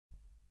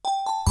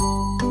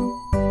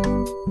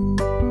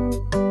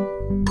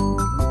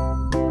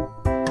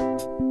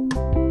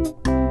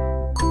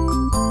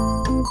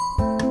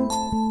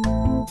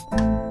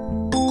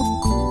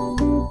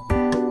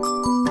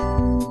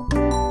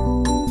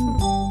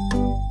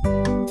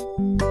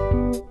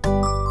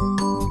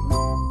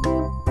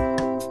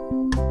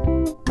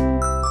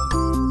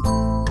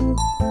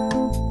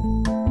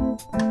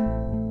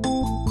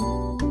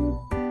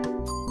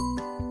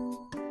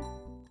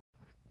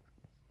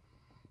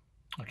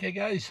Okay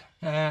guys,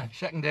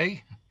 second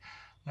day.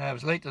 I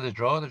was late to the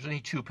draw. There's only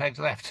 2 pegs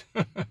left.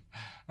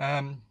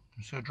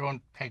 So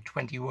drawn peg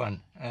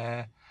 21.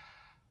 £5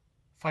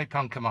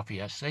 come off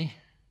yesterday.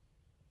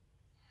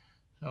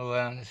 So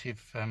let's see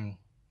if I can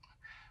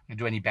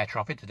do any better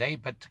off it today.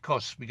 But of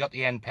course we got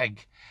the end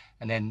peg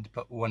and then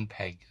put 1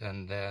 peg,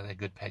 and they're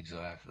good pegs,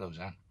 those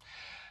are.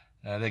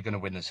 They're going to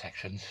win the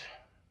sections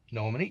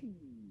normally.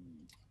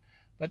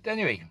 But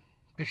anyway,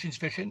 fishing's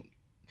fishing.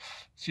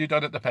 See you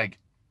down at the peg.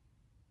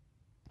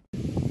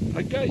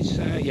 Right guys,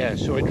 yeah,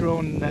 so I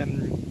drawn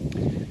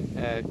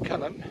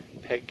Cullen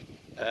peg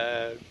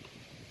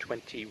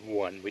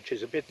 21, which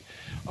is a bit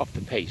off the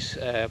pace.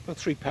 About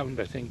 £3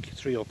 I think,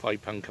 £3 or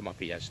 £5 come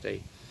up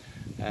yesterday.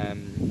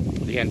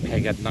 The end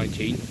peg had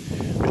 19.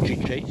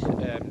 Richie Chase,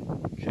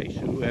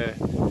 who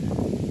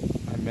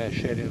I'm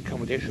sharing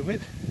accommodation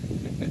with.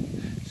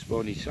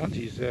 Spawny's son.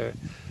 He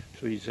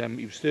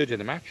was third in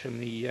the match,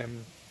 and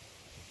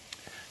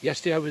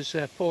yesterday I was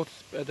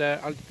 4th, but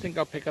I think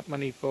I'll pick up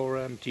money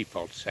for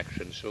default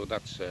section, so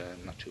that's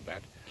not too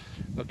bad.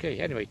 Okay,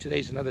 anyway,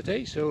 today's another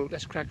day, so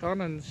let's crack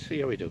on and see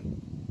how we do.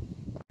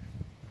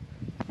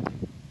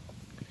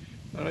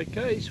 Alright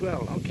guys,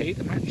 well, okay,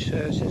 the match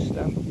is just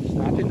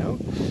starting now.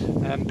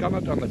 Gone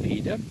out on the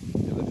feeder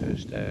for the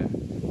first, I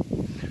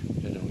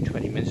don't know,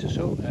 20 minutes or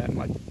so.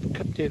 I've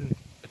cut in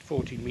at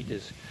 14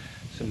 metres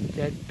some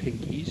dead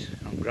pinkies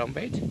on ground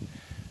bait,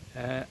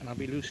 and I'll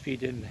be loose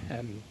feeding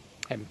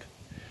hemp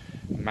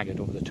maggot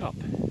over the top.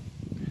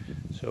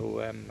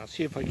 So I'll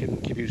see if I can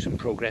give you some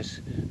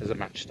progress as the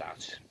match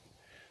starts.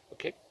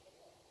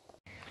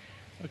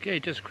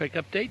 Okay, just a quick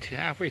update,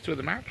 halfway through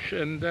the match,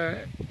 and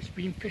it's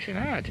been fishing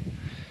hard.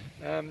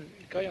 The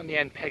guy on the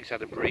end pegs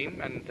had a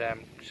bream and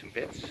some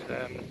bits,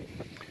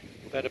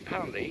 but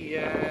apparently,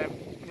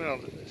 well,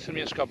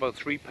 somebody's got about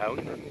 £3,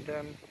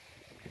 and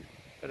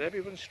but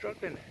everyone's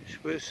struggling.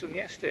 It's worse than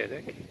yesterday,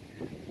 I think.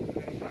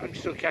 I'm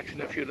still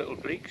catching a few little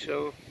bleaks,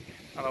 so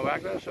on a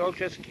waggler, so I'll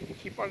just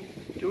keep on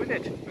doing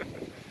it. As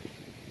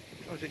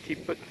long as I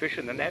keep putting fish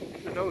in the net,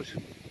 who knows?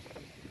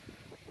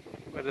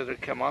 Whether they'll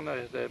come on,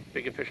 the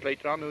bigger fish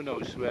later on, who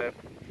knows?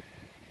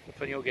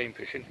 Funny old game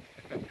fishing.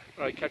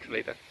 Alright, catch you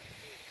later.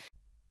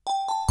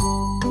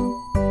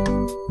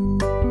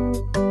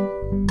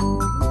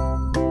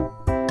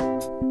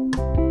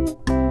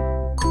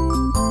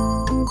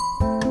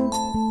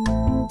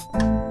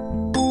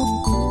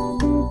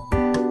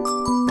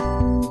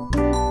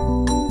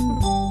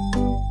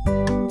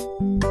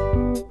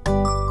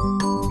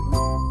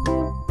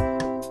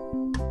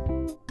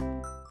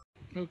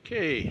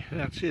 Okay,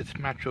 that's it,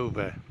 match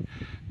over.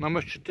 Not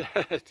much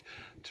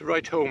to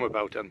write home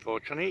about,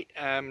 unfortunately.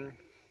 I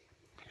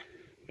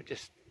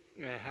just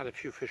had a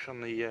few fish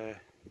on the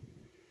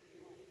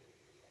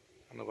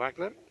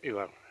waggler.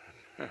 Well,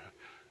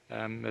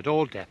 at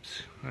all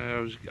depths. I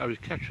was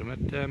catching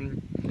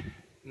them at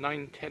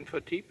 9-10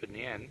 foot deep in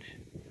the end,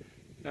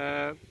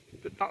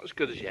 but not as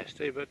good as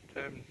yesterday. But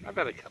I've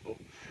had a couple.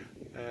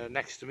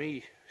 Next to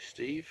me,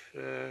 Steve,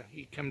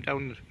 he came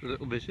down for a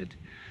little visit.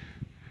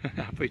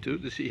 Halfway through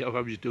to see how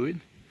I was doing,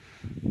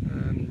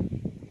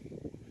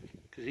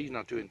 because he's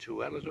not doing too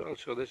well as well,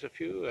 so there's a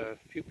few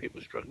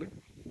people struggling.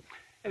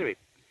 Anyway,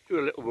 do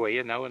a little weigh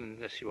in now and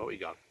let's see what we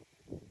got.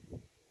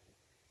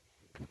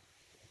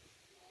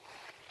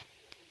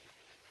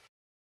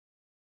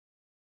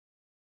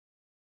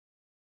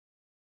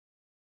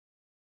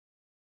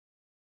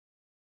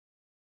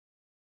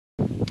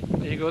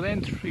 There you go then,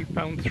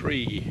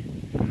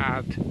 £3.3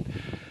 hard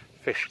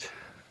fished.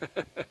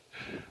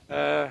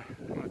 I'm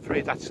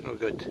afraid that's no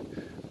good.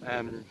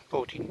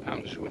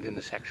 £14 within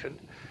the section.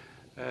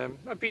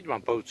 I beat him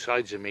on both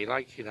sides of me,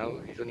 like, you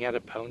know, he's only had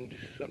 £1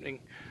 something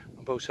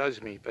on both sides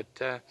of me,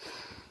 but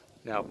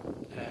no,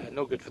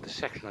 no good for the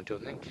section, I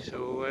don't think.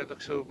 So it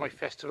looks like my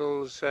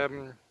festival's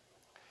down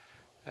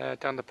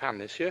the pan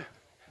this year.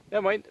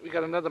 Never mind, we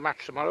got another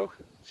match tomorrow.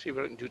 See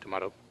what I can do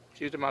tomorrow.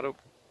 See you tomorrow.